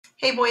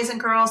Hey, boys and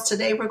girls,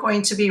 today we're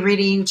going to be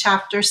reading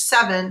chapter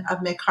 7 of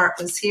Mick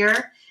Harte Was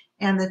Here.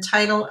 And the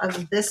title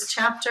of this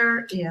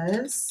chapter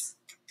is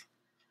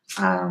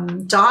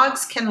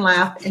Dogs Can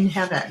Laugh in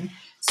Heaven.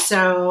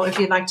 So if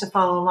you'd like to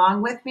follow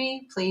along with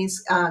me,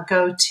 please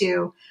go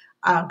to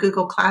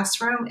Google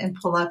Classroom and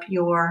pull up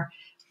your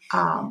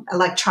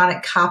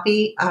electronic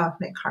copy of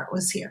Mick Harte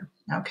Was Here.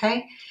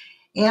 Okay,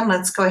 and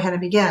let's go ahead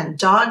and begin.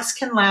 Dogs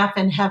Can Laugh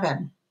in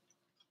Heaven.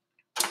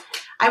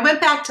 I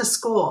went back to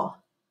school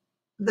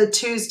the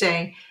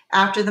Tuesday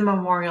after the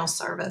memorial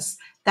service.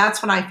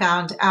 That's when I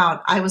found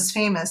out I was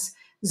famous.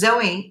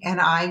 Zoe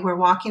and I were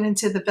walking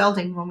into the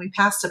building when we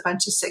passed a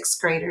bunch of sixth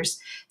graders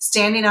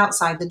standing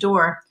outside the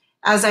door.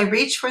 As I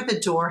reached for the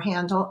door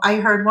handle, I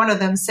heard one of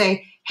them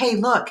say, "Hey,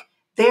 look,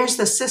 there's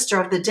the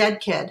sister of the dead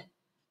kid."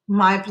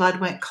 My blood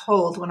went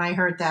cold when I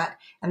heard that,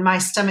 and my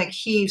stomach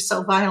heaved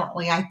so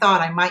violently I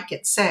thought I might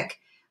get sick.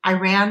 I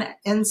ran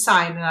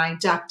inside and I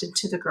ducked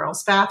into the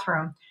girls'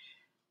 bathroom.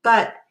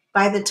 But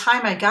by the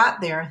time I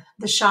got there,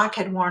 the shock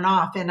had worn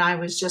off and I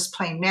was just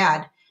plain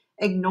mad.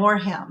 "Ignore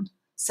him,"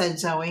 said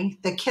Zoe.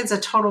 "The kid's a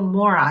total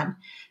moron."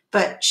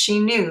 But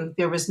she knew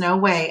there was no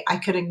way I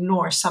could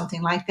ignore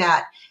something like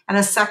that. And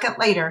a second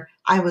later,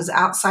 I was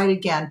outside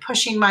again,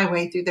 pushing my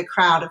way through the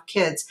crowd of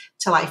kids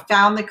till I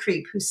found the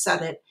creep who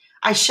said it.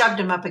 I shoved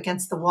him up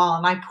against the wall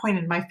and I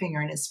pointed my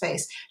finger in his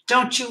face.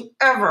 "Don't you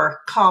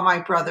ever call my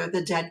brother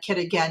the dead kid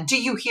again.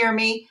 Do you hear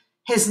me?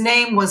 His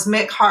name was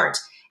Mick Harte.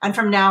 And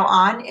from now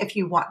on, if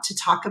you want to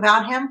talk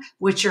about him,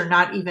 which you're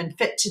not even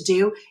fit to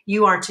do,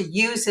 you are to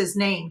use his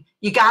name.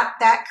 You got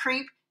that,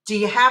 creep? Do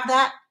you have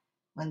that?"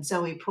 When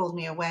Zoe pulled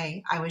me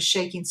away, I was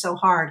shaking so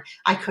hard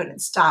I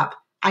couldn't stop.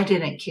 I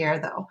didn't care,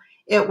 though.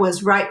 It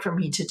was right for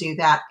me to do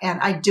that, and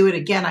I'd do it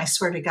again. I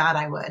swear to God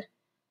I would.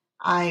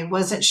 I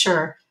wasn't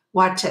sure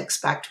what to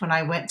expect when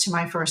I went to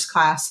my first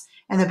class.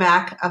 In the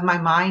back of my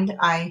mind,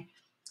 I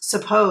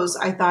suppose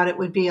I thought it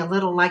would be a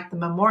little like the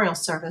memorial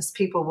service.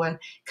 People would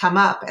come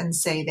up and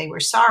say they were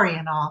sorry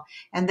and all,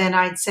 and then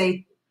I'd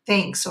say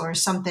thanks or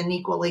something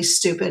equally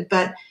stupid,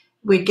 but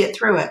we'd get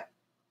through it.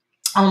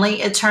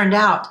 Only it turned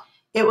out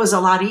it was a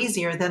lot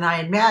easier than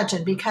I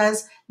imagined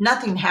because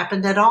nothing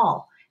happened at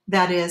all.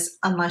 That is,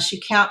 unless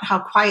you count how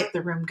quiet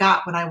the room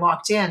got when I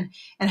walked in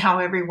and how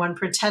everyone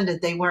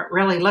pretended they weren't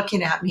really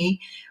looking at me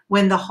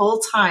when the whole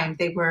time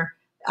they were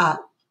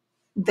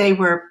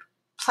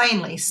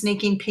plainly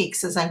sneaking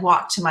peeks as I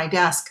walked to my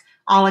desk,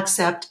 all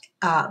except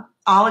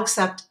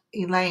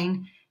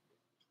Elaine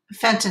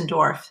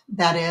Fentendorf.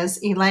 That is,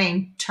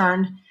 Elaine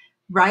turned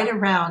right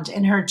around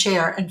in her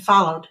chair and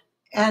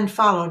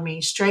followed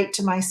me straight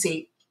to my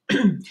seat.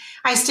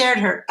 I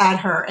stared at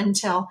her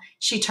until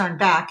she turned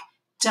back.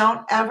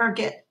 "Don't ever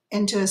get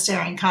into a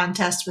staring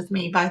contest with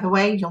me, by the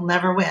way. You'll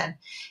never win."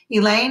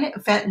 Elaine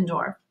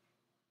Fentendorf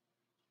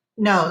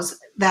knows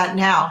that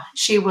now.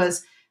 She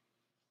was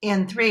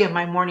in 3 of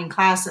my morning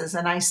classes,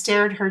 and I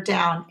stared her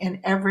down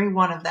in every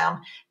one of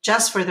them.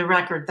 Just for the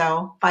record,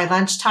 though, by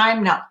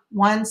lunchtime, not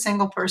one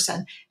single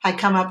person had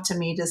come up to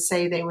me to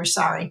say they were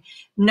sorry.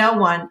 No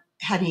one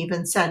had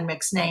even said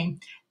Mick's name.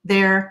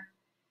 They're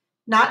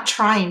not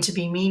trying to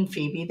be mean,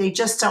 Phoebe. They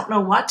just don't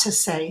know what to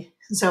say,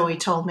 Zoe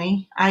told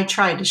me. I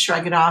tried to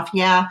shrug it off.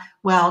 "Yeah,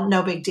 well,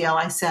 no big deal,"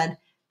 I said.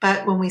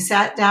 But when we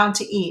sat down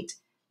to eat,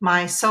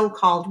 my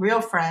so-called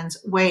real friends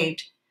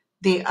waved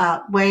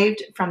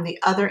from the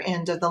other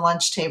end of the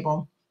lunch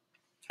table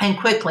and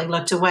quickly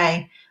looked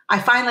away. I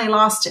finally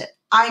lost it.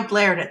 I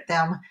glared at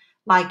them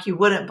like you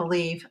wouldn't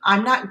believe.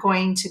 "I'm not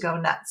going to go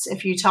nuts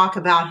if you talk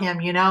about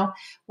him, you know.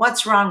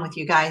 What's wrong with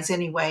you guys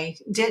anyway?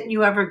 Didn't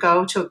you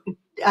go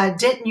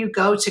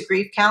to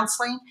grief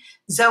counseling?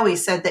 Zoe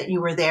said that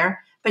you were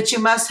there, but you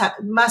must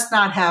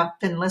not have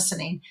been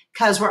listening,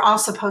 because we're all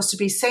supposed to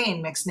be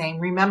saying Mick's name,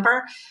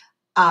 remember?"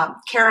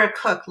 Kara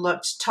Cook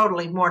looked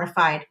totally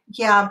mortified.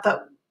 "Yeah,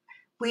 but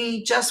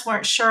we just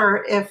weren't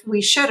sure if we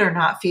should or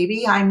not,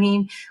 Phoebe. I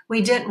mean,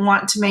 we didn't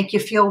want to make you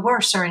feel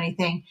worse or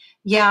anything."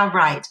 "Yeah,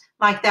 right.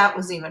 Like that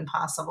was even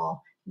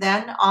possible."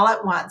 Then, all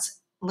at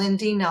once,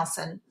 Lindy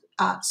Nelson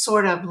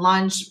sort of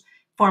lunged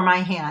for my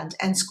hand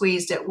and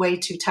squeezed it way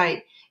too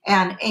tight.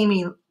 And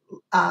Amy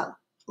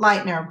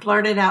Leitner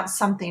blurted out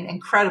something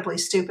incredibly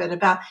stupid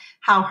about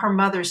how her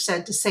mother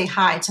said to say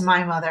hi to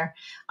my mother.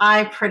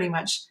 I pretty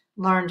much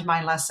learned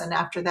my lesson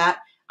after that.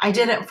 I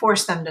didn't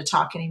force them to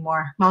talk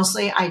anymore.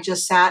 Mostly, I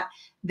just sat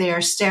there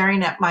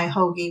staring at my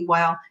hoagie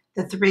while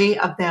the 3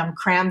 of them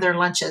crammed their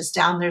lunches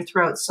down their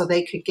throats so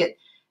they could get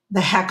the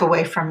heck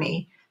away from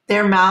me.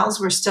 Their mouths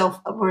were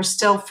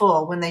still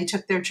full when they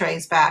took their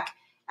trays back.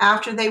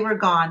 After they were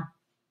gone,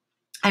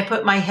 I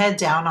put my head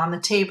down on the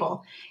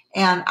table,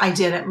 and I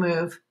didn't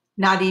move,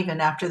 not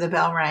even after the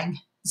bell rang.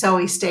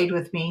 Zoe stayed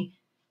with me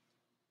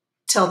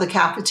till the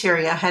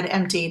cafeteria had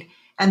emptied,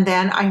 and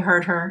then I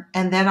heard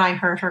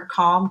her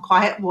calm,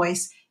 quiet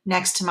voice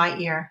next to my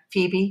ear.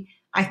 "Phoebe,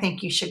 I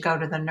think you should go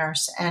to the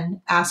nurse and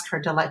ask her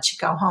to let you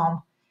go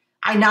home."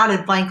 I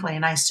nodded blankly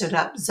and I stood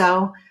up.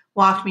 "Zoe,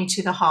 walked me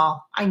to the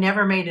hall. I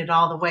never made it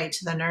all the way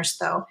to the nurse,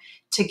 though.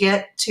 To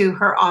get to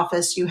her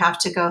office, you have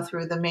to go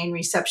through the main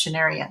reception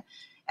area.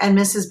 And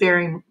Mrs.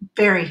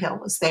 Berryhill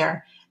was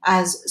there.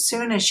 As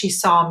soon as she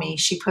saw me,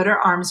 she put her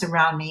arms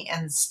around me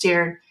and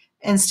stared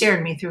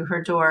me through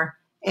her door.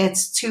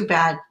 It's too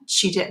bad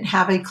she didn't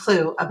have a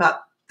clue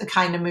about the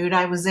kind of mood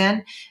I was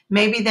in.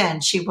 Maybe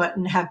then she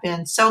wouldn't have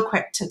been so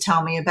quick to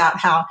tell me about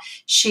how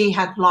she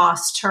had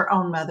lost her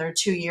own mother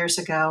 2 years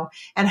ago,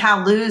 and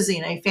how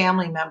losing a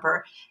family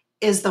member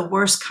is the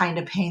worst kind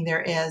of pain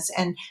there is,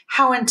 and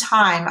how in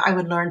time I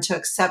would learn to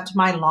accept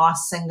my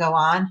loss and go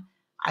on.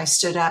 I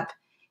stood up.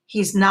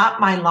 He's not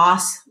my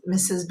loss,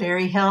 Mrs.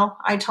 Berryhill,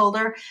 I told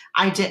her.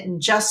 I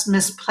didn't just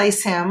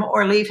misplace him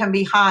or leave him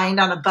behind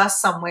on a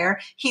bus somewhere.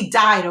 He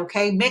died,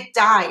 okay? Mick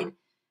died.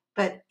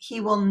 But he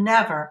will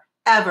never,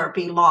 ever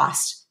be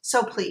lost.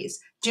 So please,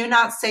 do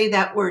not say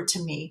that word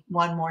to me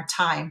one more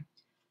time.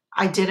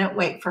 I didn't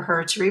wait for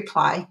her to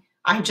reply.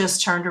 I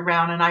just turned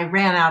around and I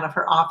ran out of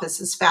her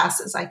office as fast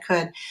as I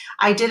could.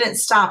 I didn't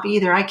stop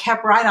either. I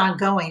kept right on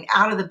going,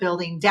 out of the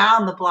building,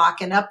 down the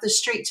block, and up the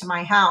street to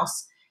my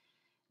house.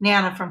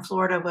 Nana from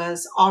Florida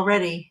was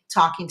already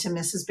talking to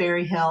Mrs.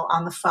 Berryhill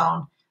on the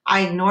phone.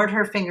 I ignored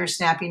her finger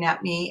snapping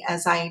at me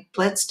as I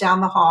blitzed down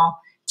the hall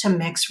to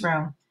Mick's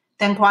room.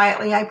 Then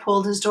quietly I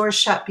pulled his door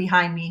shut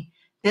behind me.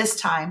 This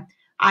time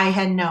I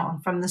had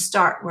known from the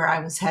start where I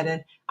was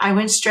headed. I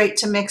went straight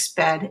to Mick's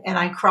bed and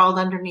I crawled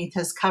underneath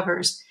his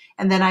covers.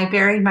 And then I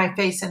buried my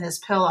face in his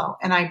pillow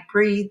and I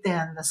breathed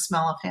in the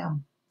smell of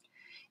him.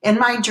 In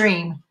my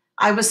dream,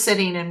 I was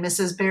sitting in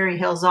Mrs.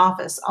 Berryhill's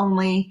office,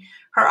 only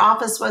her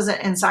office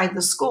wasn't inside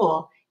the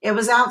school. It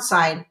was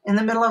outside, in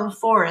the middle of a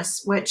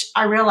forest, which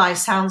I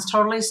realize sounds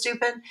totally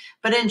stupid,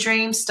 but in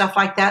dreams, stuff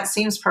like that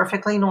seems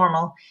perfectly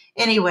normal.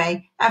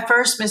 Anyway, at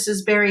first,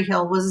 Mrs.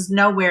 Berryhill was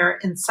nowhere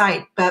in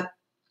sight, but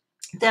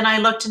then I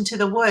looked into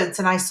the woods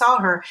and I saw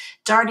her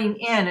darting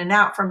in and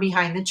out from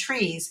behind the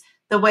trees,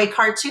 the way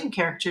cartoon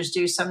characters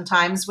do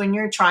sometimes when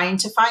you're trying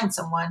to find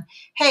someone.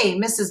 Hey,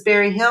 Mrs.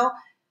 Berryhill,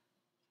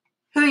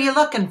 who you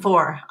looking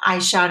for? I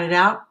shouted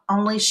out,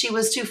 only she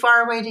was too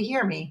far away to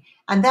hear me.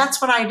 And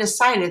that's when I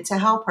decided to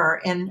help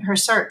her in her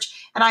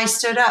search. And I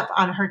stood up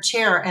on her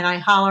chair and I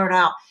hollered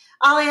out,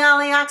 Ollie,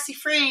 Ollie, oxy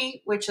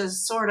free, which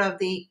is sort of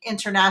the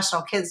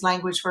international kids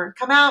language for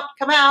come out,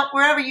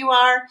 wherever you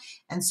are.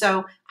 And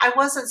so I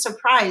wasn't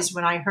surprised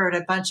when I heard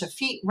a bunch of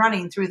feet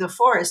running through the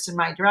forest in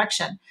my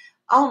direction.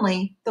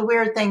 Only the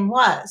weird thing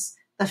was,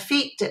 the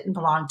feet didn't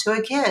belong to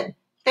a kid.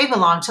 They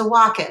belonged to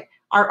Wocket,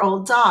 our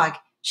old dog.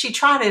 She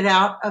trotted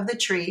out of the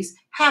trees,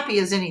 happy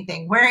as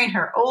anything, wearing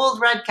her old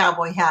red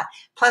cowboy hat,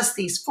 plus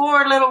these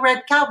 4 little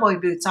red cowboy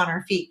boots on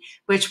her feet,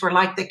 which were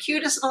like the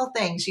cutest little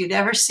things you'd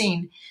ever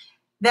seen.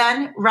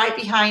 Then, right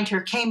behind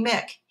her came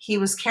Mick. He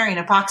was carrying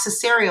a box of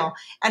cereal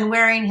and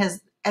wearing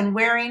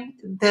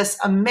this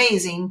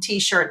amazing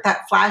T-shirt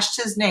that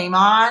flashed his name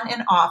on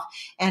and off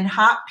in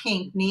hot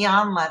pink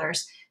neon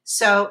letters.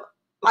 So,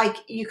 like,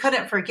 you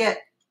couldn't forget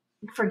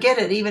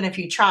it even if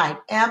you tried.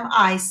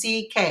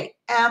 M-I-C-K,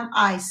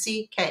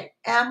 M-I-C-K,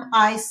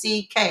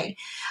 M-I-C-K.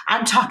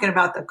 I'm talking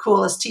about the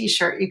coolest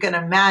T-shirt you can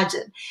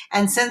imagine.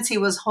 And since he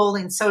was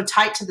holding so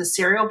tight to the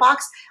cereal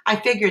box, I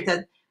figured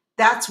that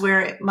that's where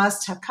it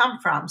must have come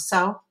from.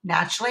 So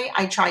naturally,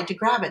 I tried to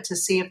grab it to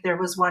see if there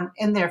was one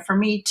in there for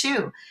me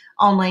too.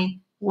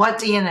 Only, what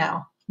do you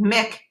know?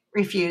 Mick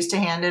refused to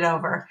hand it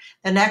over.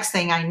 The next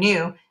thing I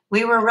knew,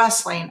 we were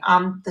wrestling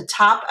on the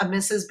top of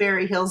Mrs.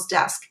 Berryhill's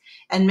desk,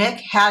 and Mick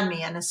had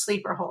me in a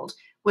sleeper hold,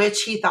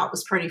 which he thought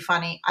was pretty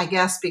funny, I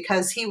guess,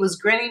 because he was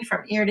grinning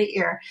from ear to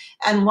ear,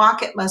 and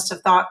Wocket must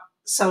have thought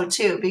so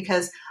too,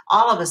 because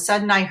all of a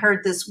sudden I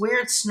heard this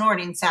weird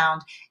snorting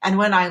sound, and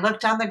when I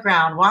looked on the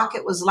ground,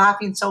 Wocket was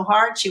laughing so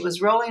hard she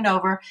was rolling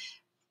over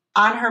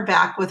on her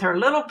back with her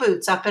little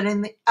boots up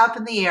in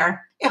the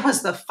air. It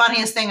was the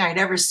funniest thing I'd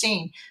ever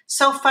seen.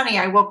 So funny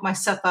I woke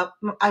myself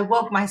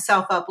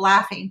up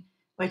laughing,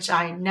 which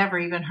I never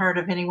even heard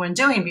of anyone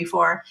doing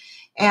before.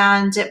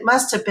 And it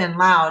must have been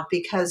loud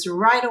because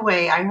right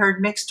away I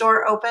heard Mick's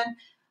door open.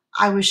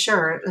 I was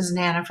sure it was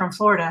Nana from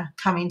Florida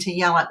coming to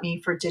yell at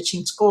me for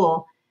ditching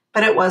school,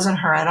 but it wasn't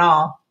her at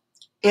all.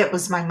 It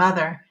was my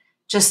mother,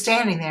 just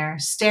standing there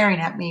staring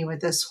at me with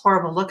this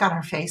horrible look on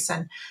her face,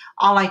 and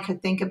all I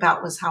could think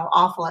about was how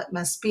awful it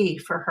must be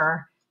for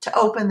her to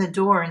open the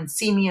door and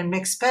see me in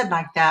Mick's bed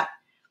like that.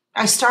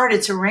 I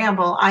started to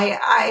ramble.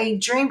 I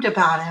dreamed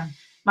about him.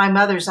 My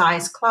mother's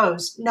eyes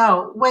closed.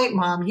 No, wait,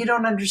 Mom, you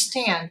don't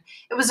understand.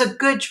 It was a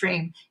good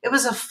dream. It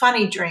was a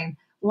funny dream.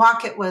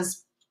 Wocket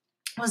was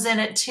in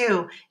it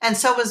too, and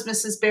so was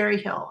Mrs.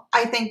 Berryhill.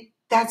 I think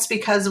that's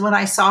because when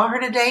I saw her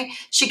today,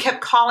 she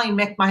kept calling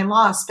Mick my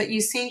loss. But you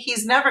see,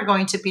 he's never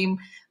going to be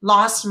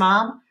lost,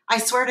 Mom. I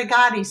swear to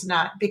God he's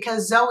not,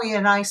 because Zoe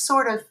and I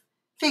sort of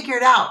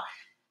figured out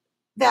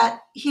that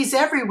he's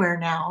everywhere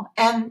now.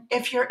 And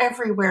if you're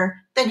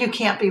everywhere, then you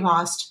can't be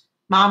lost.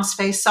 Mom's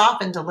face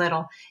softened a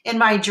little. In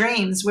my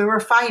dreams, we were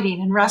fighting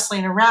and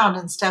wrestling around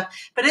and stuff,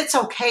 but it's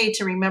okay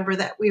to remember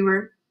that we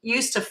were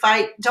used to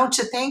fight, don't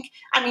you think?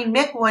 I mean,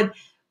 Mick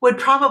would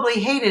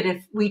probably hate it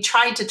if we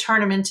tried to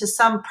turn him into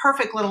some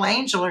perfect little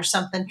angel or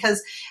something,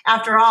 because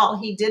after all,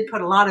 he did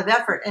put a lot of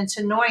effort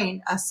into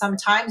annoying us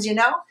sometimes, you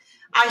know.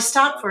 I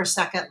stopped for a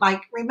second.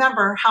 Like,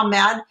 remember how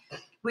mad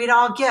we'd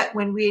all get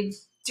when we'd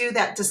do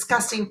that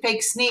disgusting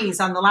fake sneeze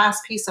on the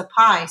last piece of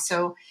pie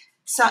so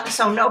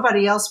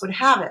nobody else would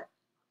have it.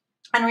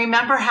 And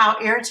remember how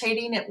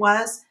irritating he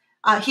was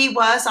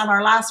on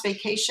our last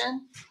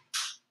vacation.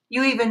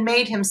 You even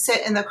made him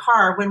sit in the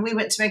car when we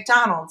went to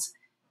McDonald's.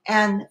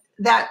 And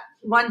that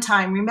one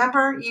time,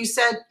 remember, you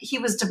said he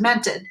was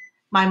demented.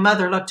 My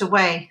mother looked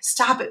away.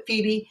 Stop it,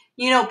 Phoebe.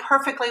 You know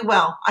perfectly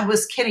well I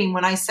was kidding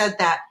when I said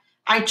that.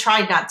 I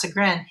tried not to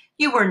grin.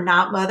 You were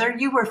not, Mother.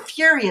 You were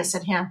furious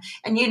at him.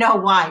 And you know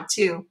why,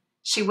 too.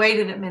 She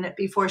waited a minute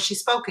before she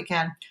spoke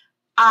again.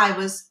 I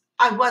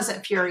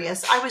wasn't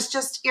furious. I was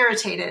just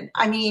irritated.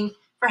 I mean,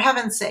 for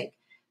heaven's sake,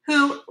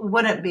 who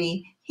wouldn't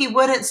be? He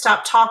wouldn't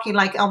stop talking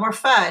like Elmer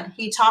Fudd.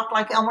 He talked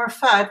like Elmer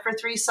Fudd for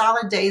 3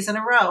 solid days in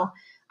a row.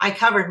 I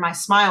covered my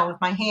smile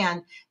with my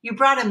hand. You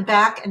brought him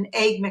back an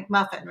egg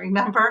McMuffin,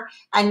 remember?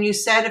 And you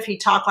said if he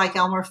talked like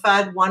Elmer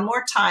Fudd one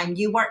more time,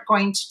 you weren't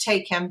going to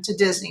take him to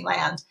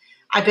Disneyland.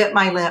 I bit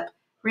my lip.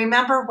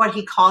 Remember what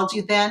he called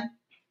you then?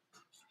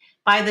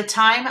 By the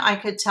time I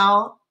could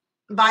tell,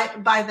 by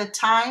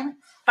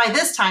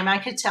this time I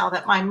could tell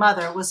that my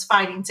mother was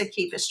fighting to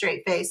keep a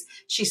straight face.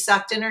 She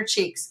sucked in her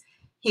cheeks.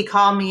 He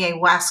called me a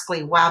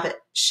wascally wabbit,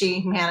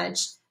 she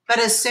managed. But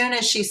as soon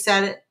as she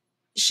said it,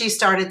 she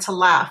started to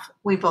laugh.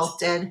 We both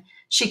did.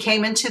 She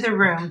came into the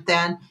room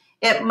then.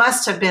 It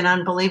must have been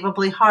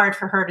unbelievably hard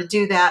for her to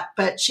do that,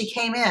 but she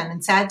came in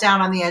and sat down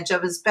on the edge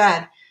of his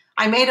bed.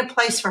 I made a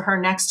place for her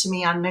next to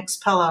me on Mick's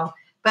pillow,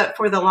 but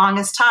for the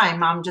longest time,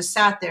 Mom just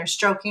sat there,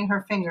 stroking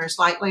her fingers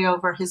lightly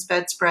over his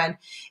bedspread.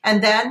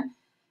 And then,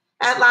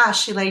 at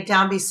last, she laid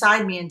down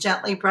beside me and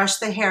gently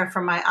brushed the hair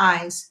from my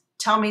eyes.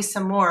 Tell me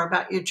some more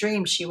about your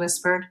dream, she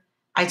whispered.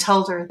 I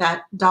told her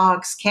that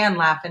dogs can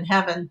laugh in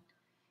heaven.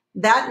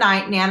 That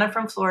night, Nana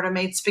from Florida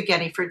made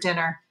spaghetti for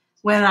dinner.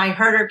 When I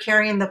heard her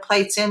carrying the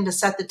plates in to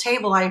set the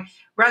table, I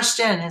rushed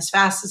in as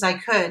fast as I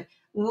could.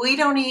 We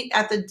don't eat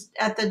at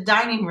the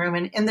dining room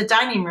and in the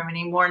dining room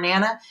anymore,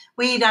 Nana.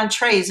 We eat on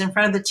trays in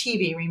front of the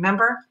TV,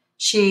 remember?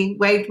 She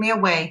waved me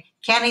away.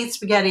 Can't eat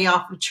spaghetti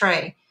off a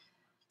tray.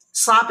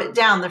 Slop it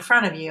down the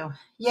front of you.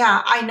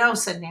 Yeah, I know,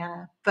 said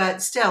Nana,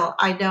 but still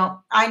I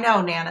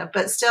know, Nana,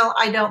 but still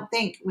I don't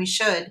think we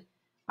should.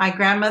 My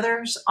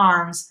grandmother's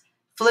arms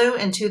flew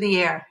into the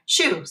air.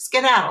 Shoo,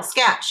 skedaddle,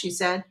 scat, she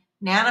said.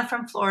 Nana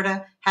from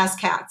Florida has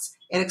cats.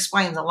 It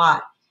explains a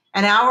lot.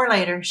 An hour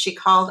later, she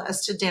called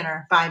us to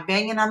dinner by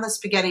banging on the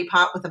spaghetti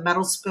pot with a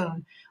metal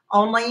spoon.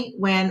 Only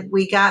when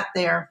we got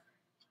there,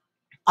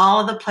 all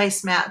of the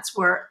placemats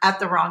were at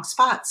the wrong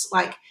spots.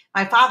 Like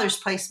my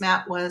father's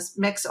placemat was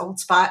Mick's old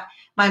spot.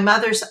 My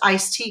mother's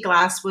iced tea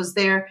glass was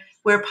there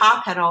where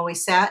Pop had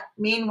always sat.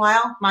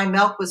 Meanwhile, my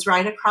milk was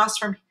right across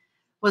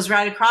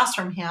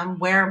from him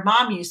where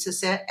Mom used to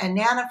sit, and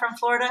Nana from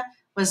Florida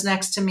was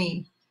next to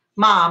me.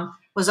 Mom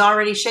was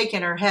already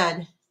shaking her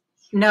head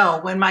no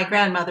when my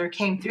grandmother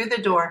came through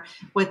the door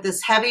with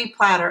this heavy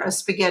platter of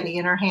spaghetti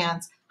in her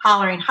hands,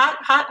 hollering, hot,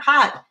 hot,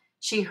 hot.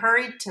 She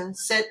hurried to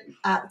set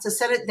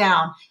it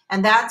down,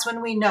 and that's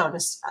when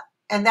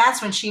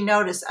she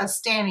noticed us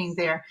standing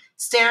there,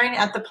 staring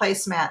at the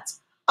placemats.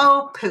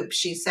 Oh, poop,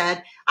 she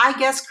said. I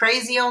guess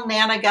crazy old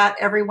Nana got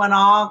everyone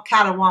all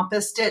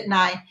catawampus, didn't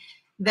I?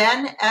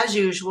 Then, as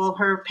usual,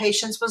 her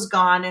patience was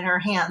gone and her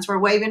hands were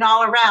waving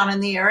all around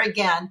in the air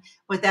again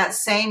with that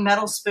same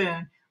metal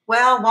spoon.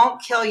 Well,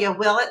 won't kill you,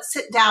 will it?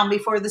 Sit down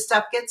before the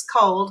stuff gets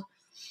cold.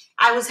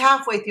 I was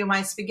halfway through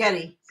my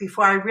spaghetti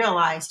before I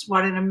realized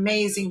what an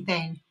amazing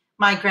thing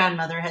my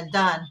grandmother had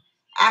done.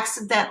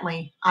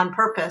 Accidentally, on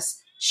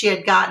purpose, she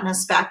had gotten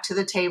us back to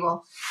the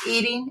table,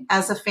 eating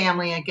as a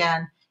family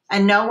again,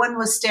 and no one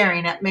was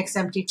staring at Mick's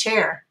empty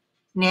chair.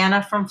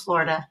 Nana from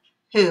Florida.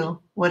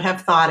 Who would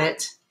have thought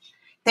it?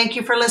 Thank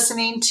you for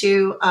listening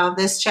to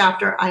this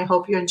chapter. I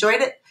hope you enjoyed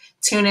it.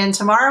 Tune in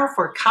tomorrow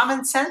for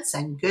common sense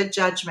and good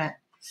judgment.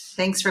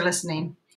 Thanks for listening.